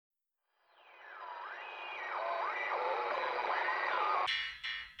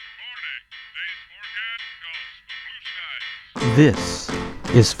This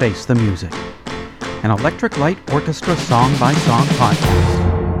is Face the Music, an Electric Light Orchestra song-by-song podcast.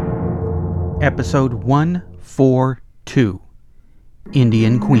 Episode 142,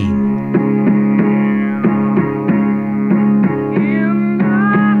 Indian Queen.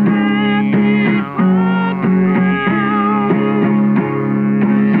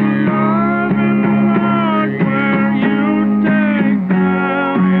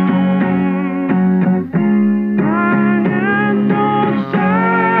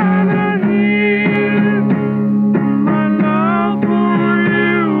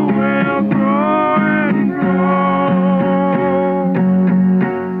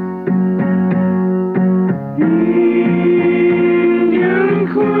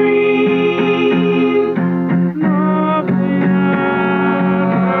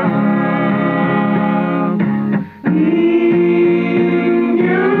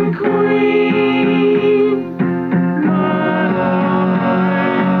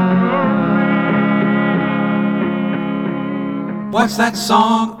 What's that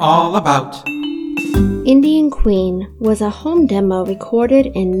song all about? Indian Queen was a home demo recorded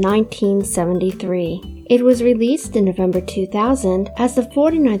in 1973. It was released in November 2000 as the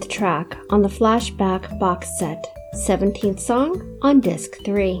 49th track on the Flashback box set, 17th song on disc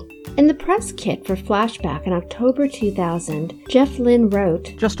 3. In the press kit for Flashback in October 2000, Jeff Lynne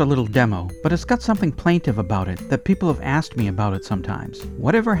wrote, "Just a little demo, but it's got something plaintive about it that people have asked me about it sometimes.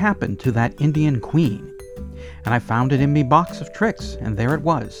 Whatever happened to that Indian Queen? And I found it in me box of tricks, and there it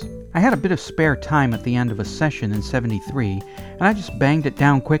was. I had a bit of spare time at the end of a session in 73, and I just banged it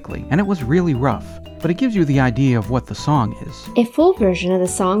down quickly, and it was really rough, but it gives you the idea of what the song is." A full version of the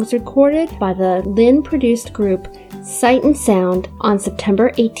song was recorded by the Lynne-produced group Sight and Sound on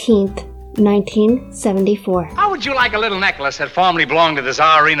September 18th, 1974. How would you like a little necklace that formerly belonged to the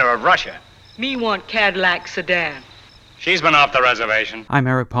Tsarina of Russia? Me want Cadillac sedan. She's been off the reservation. I'm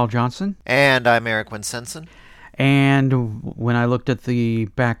Eric Paul Johnson. And I'm Eric Winsenson. And when I looked at the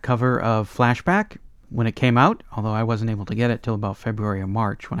back cover of Flashback, when it came out, although I wasn't able to get it till about February or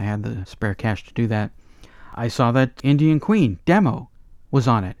March when I had the spare cash to do that, I saw that Indian Queen demo was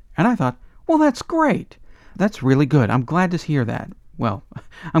on it. And I thought, well, that's great. That's really good. I'm glad to hear that. Well,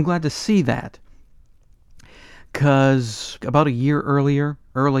 I'm glad to see that. Because about a year earlier,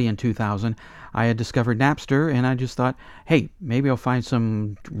 early in 2000, I had discovered Napster, and I just thought, hey, maybe I'll find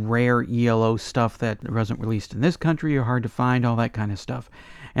some rare ELO stuff that wasn't released in this country or hard to find, all that kind of stuff.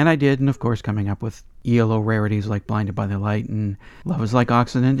 And I did, and of course coming up with ELO rarities like Blinded by the Light and Love is Like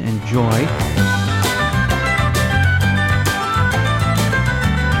Oxygen and Joy.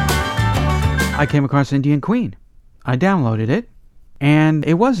 I came across Indian Queen. I downloaded it, and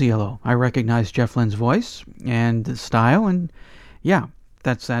it was ELO. I recognized Jeff Lynne's voice and the style, and yeah,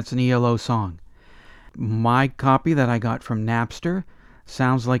 that's an ELO song. My copy that I got from Napster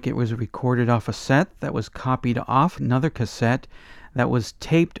sounds like it was recorded off a set that was copied off another cassette that was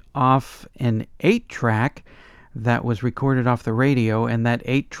taped off an 8-track that was recorded off the radio, and that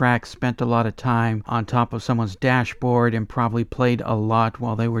 8-track spent a lot of time on top of someone's dashboard and probably played a lot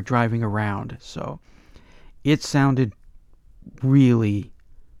while they were driving around. So it sounded really,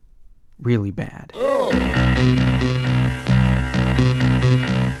 really bad.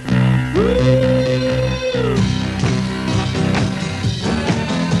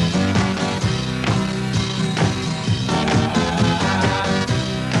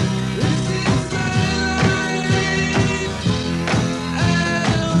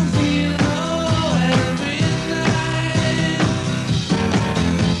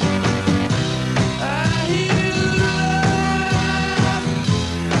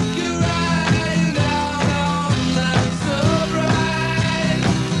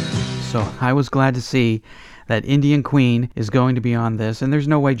 So I was glad to see that Indian Queen is going to be on this, and there's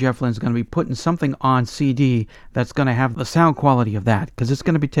no way Jeff Lynne's going to be putting something on CD that's going to have the sound quality of that, because it's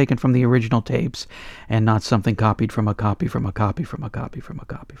going to be taken from the original tapes and not something copied from a copy from a copy from a copy from a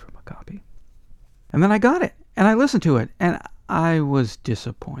copy from a copy. And then I got it, and I listened to it, and I was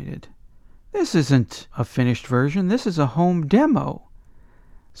disappointed. This isn't a finished version, this is a home demo.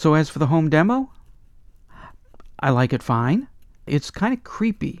 So as for the home demo, I like it fine. It's kind of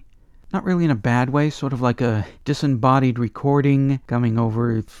creepy. Not really in a bad way, sort of like a disembodied recording coming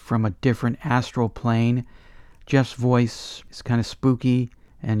over from a different astral plane. Jeff's voice is kind of spooky,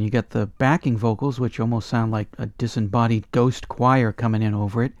 and you get the backing vocals, which almost sound like a disembodied ghost choir coming in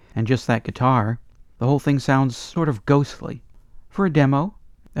over it, and just that guitar. The whole thing sounds sort of ghostly. For a demo,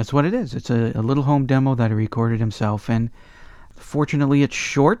 that's what it is. It's a little home demo that he recorded himself, and fortunately it's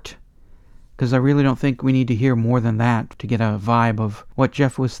short, because I really don't think we need to hear more than that to get a vibe of what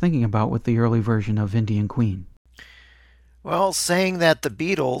Jeff was thinking about with the early version of Indian Queen. Well, saying that the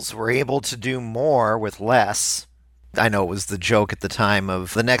Beatles were able to do more with less. I know it was the joke at the time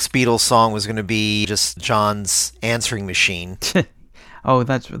of the next Beatles song was going to be just John's answering machine. Oh,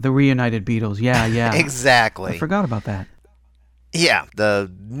 that's the reunited Beatles. Yeah, yeah. Exactly. I forgot about that. Yeah,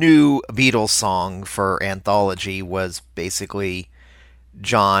 the new Beatles song for Anthology was basically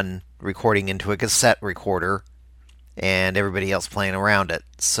John recording into a cassette recorder and everybody else playing around it.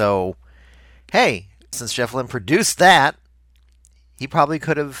 So, hey, since Jeff Lynne produced that, he probably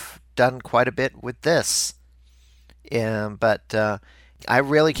could have done quite a bit with this. But I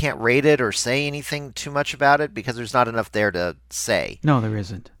really can't rate it or say anything too much about it because there's not enough there to say. No, there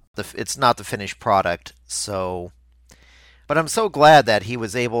isn't. It's not the finished product, so... But I'm so glad that he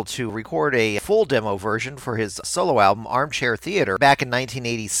was able to record a full demo version for his solo album, Armchair Theater, back in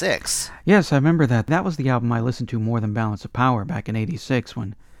 1986. Yes, I remember that. That was the album I listened to more than Balance of Power back in '86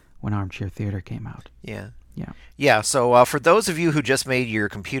 when Armchair Theater came out. Yeah. Yeah. Yeah, so for those of you who just made your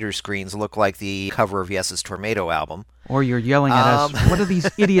computer screens look like the cover of Yes's Tornado album... Or you're yelling at us, what are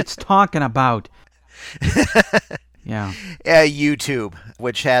these idiots talking about? Yeah. YouTube,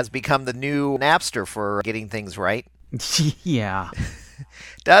 which has become the new Napster for getting things right. Yeah.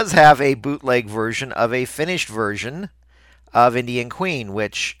 Does have a bootleg version of a finished version of Indian Queen,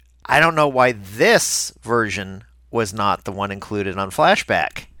 which I don't know why this version was not the one included on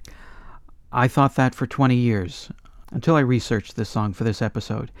Flashback. I thought that for 20 years, until I researched this song for this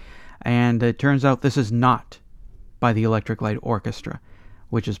episode. And it turns out this is not by the Electric Light Orchestra,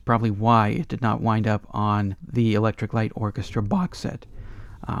 which is probably why it did not wind up on the Electric Light Orchestra box set.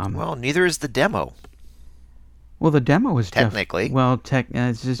 Well, neither is the demo. Well, the demo is technically.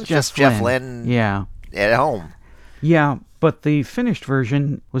 It's just Jeff Lynne. Yeah. At home. Yeah, but the finished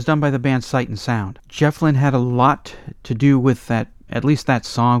version was done by the band Sight and Sound. Jeff Lynne had a lot to do with that, at least that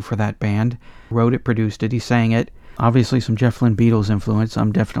song for that band. Wrote it, produced it, he sang it. Obviously some Jeff Lynne Beatles influence.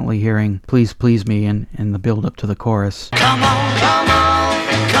 I'm definitely hearing Please Please Me in the build-up to the chorus. Come on, come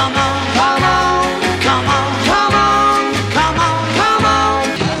on, come on, come on, come on, come on, come on, come on.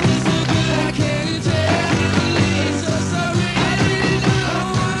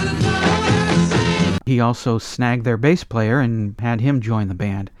 He also snagged their bass player and had him join the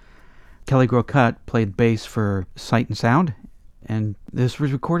band. Kelly Crockett played bass for Sight and Sound, and this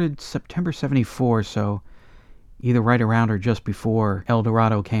was recorded September 74, so either right around or just before El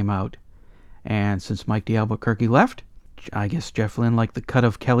Dorado came out. And since Mike D'Albuquerque left, I guess Jeff Lynne liked the cut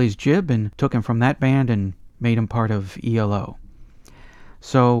of Kelly's jib and took him from that band and made him part of ELO.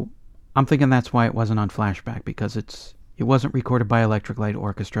 So I'm thinking that's why it wasn't on Flashback, because it wasn't recorded by Electric Light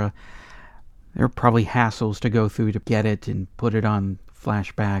Orchestra. There are probably hassles to go through to get it and put it on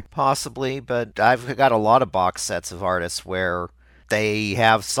Flashback. Possibly, but I've got a lot of box sets of artists where they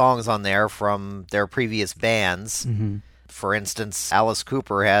have songs on there from their previous bands. Mm-hmm. For instance, Alice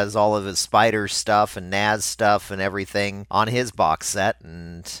Cooper has all of his Spider stuff and Nas stuff and everything on his box set.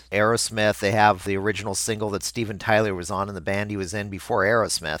 And Aerosmith, they have the original single that Steven Tyler was on in the band he was in before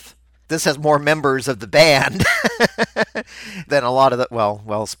Aerosmith. This has more members of the band than a lot of the...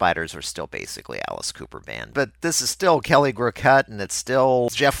 Well, Spiders are still basically Alice Cooper band. But this is still Kelly Crockett, and it's still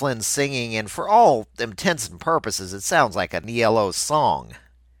Jeff Lynne singing, and for all intents and purposes, it sounds like an ELO song.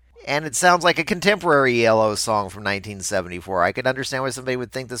 And it sounds like a contemporary ELO song from 1974. I could understand why somebody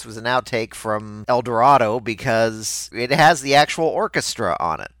would think this was an outtake from El Dorado, because it has the actual orchestra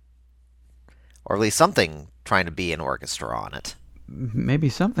on it. Or at least something trying to be an orchestra on it. Maybe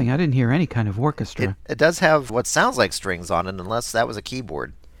something. I didn't hear any kind of orchestra. It does have what sounds like strings on it, unless that was a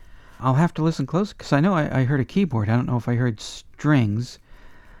keyboard. I'll have to listen close, because I know I heard a keyboard. I don't know if I heard strings.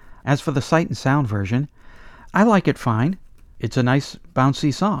 As for the Sight and Sound version, I like it fine. It's a nice,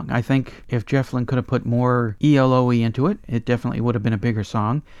 bouncy song. I think if Jeff Lynne could have put more ELO-y into it, it definitely would have been a bigger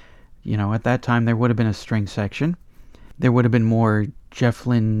song. You know, at that time, there would have been a string section. There would have been more Jeff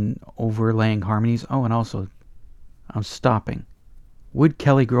Lynne overlaying harmonies. Oh, and also, I'm stopping. Would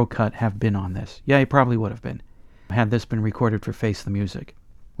Kelly Crockett have been on this? Yeah, he probably would have been, had this been recorded for Face the Music.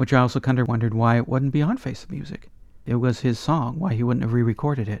 Which I also kind of wondered why it wouldn't be on Face the Music. It was his song, why he wouldn't have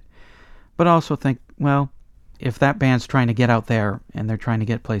re-recorded it. But I also think, well, if that band's trying to get out there and they're trying to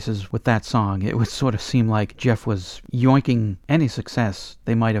get places with that song, it would sort of seem like Jeff was yoinking any success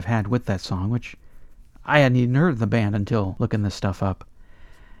they might have had with that song, which I hadn't even heard of the band until looking this stuff up.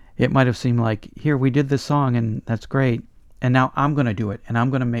 It might have seemed like, here, we did this song and that's great, and now I'm going to do it, and I'm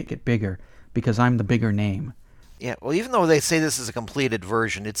going to make it bigger, because I'm the bigger name. Yeah, well, even though they say this is a completed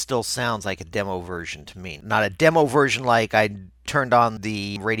version, it still sounds like a demo version to me. Not a demo version like I turned on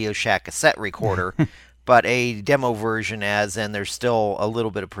the Radio Shack cassette recorder, but a demo version as in there's still a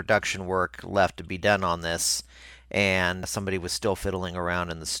little bit of production work left to be done on this. and somebody was still fiddling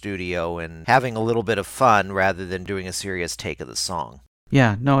around in the studio and having a little bit of fun rather than doing a serious take of the song.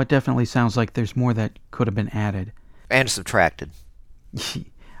 Yeah, no, it definitely sounds like there's more that could have been added. And subtracted.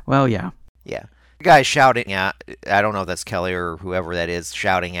 Well, yeah. Yeah. The guy shouting out, I don't know if that's Kelly or whoever that is,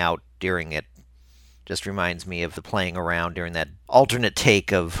 shouting out during it just reminds me of the playing around during that alternate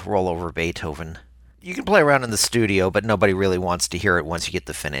take of Roll Over Beethoven. You can play around in the studio, but nobody really wants to hear it once you get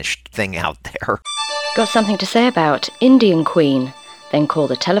the finished thing out there. Got something to say about Indian Queen? Then call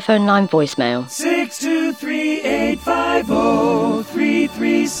the telephone line voicemail.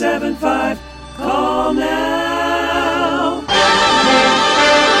 623-850-3375. Call now.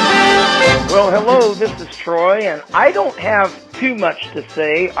 Well, hello, this is Troy, and I don't have too much to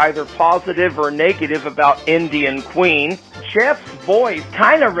say, either positive or negative, about Indian Queen. Jeff's voice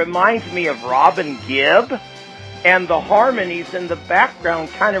kind of reminds me of Robin Gibb, and the harmonies in the background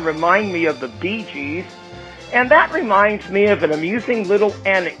kind of remind me of the Bee Gees. And that reminds me of an amusing little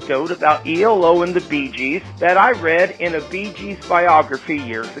anecdote about ELO and the Bee Gees that I read in a Bee Gees biography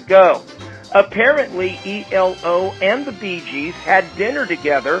years ago. Apparently, ELO and the Bee Gees had dinner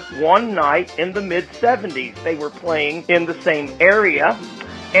together one night in the mid-'70s. They were playing in the same area,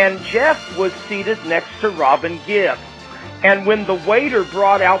 and Jeff was seated next to Robin Gibb. And when the waiter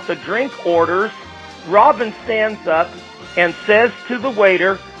brought out the drink orders, Robin stands up and says to the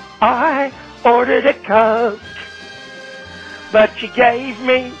waiter, "I ordered a Coke, but you gave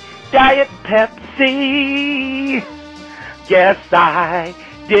me Diet Pepsi. Guess I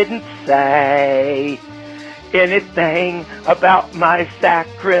didn't say anything about my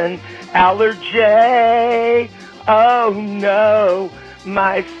saccharin allergy. Oh no,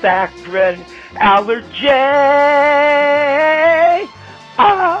 my saccharin allergy.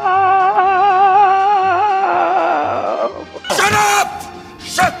 Oh. Shut up!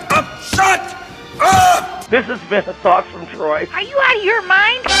 Shut up! Shut up! This has been a thought from Troy. Are you out of your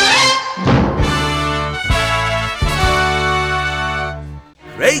mind?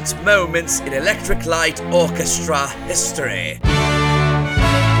 Great moments in Electric Light Orchestra history.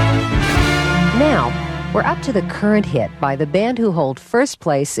 Now, we're up to the current hit by the band who hold first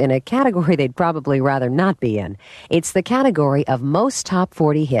place in a category they'd probably rather not be in. It's the category of most top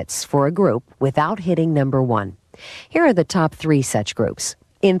 40 hits for a group without hitting number one. Here are the top 3 such groups.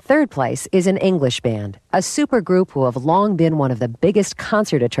 In third place is an English band, a supergroup who have long been one of the biggest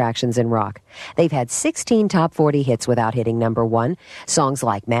concert attractions in rock. They've had 16 top 40 hits without hitting number one. Songs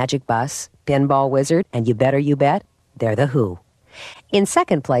like Magic Bus, Pinball Wizard, and You Better You Bet. They're The Who. In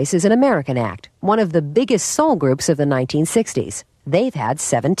second place is an American act, one of the biggest soul groups of the 1960s. They've had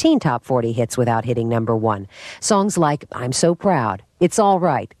 17 top 40 hits without hitting number one. Songs like I'm So Proud, It's All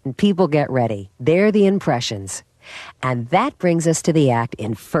Right, and People Get Ready. They're The Impressions. And that brings us to the act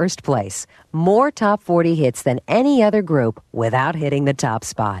in first place. More top 40 hits than any other group without hitting the top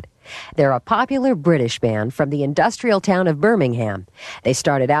spot. They're a popular British band from the industrial town of Birmingham. They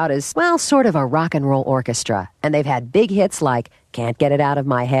started out as, well, sort of a rock and roll orchestra, and they've had big hits like Can't Get It Out of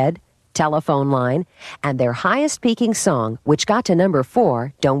My Head, Telephone Line, and their highest peaking song, which got to number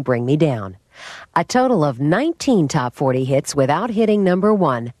 4, Don't Bring Me Down. A total of 19 top 40 hits without hitting number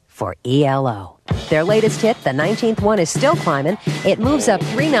 1 for ELO. Their latest hit, the 19th one, is still climbing. It moves up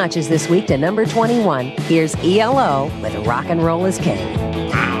 3 notches this week to number 21. Here's ELO with Rock and Roll is King.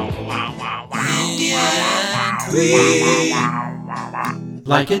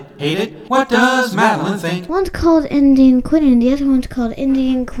 Like it, hate it, what does Madeline think? One's called Indian Queen and the other one's called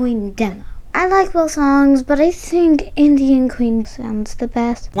Indian Queen Demo. I like both songs, but I think Indian Queen sounds the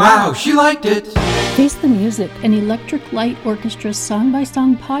best. Wow, she liked it! Face the Music, an Electric Light Orchestra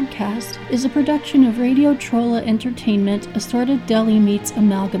song-by-song podcast, is a production of Radio Trolla Entertainment, Assorted Deli Meats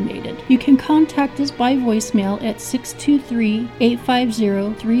Amalgamated. You can contact us by voicemail at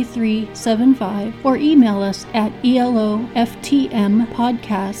 623-850-3375 or email us at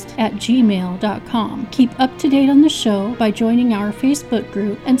eloftmpodcast@gmail.com. Keep up to date on the show by joining our Facebook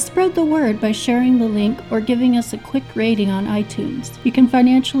group and spread the word by sharing the link or giving us a quick rating on iTunes. You can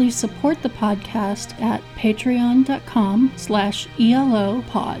financially support the podcast at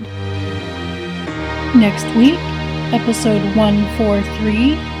patreon.com/ELOpod. Next week, episode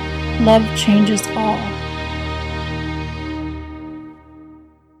 143, Love Changes All.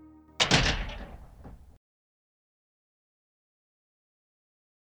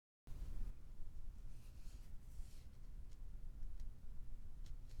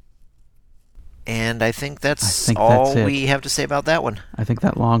 And I think that's all we have to say about that one. I think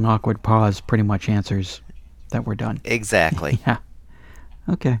that long, awkward pause pretty much answers that we're done. Exactly. Yeah.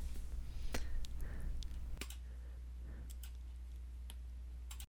 Okay.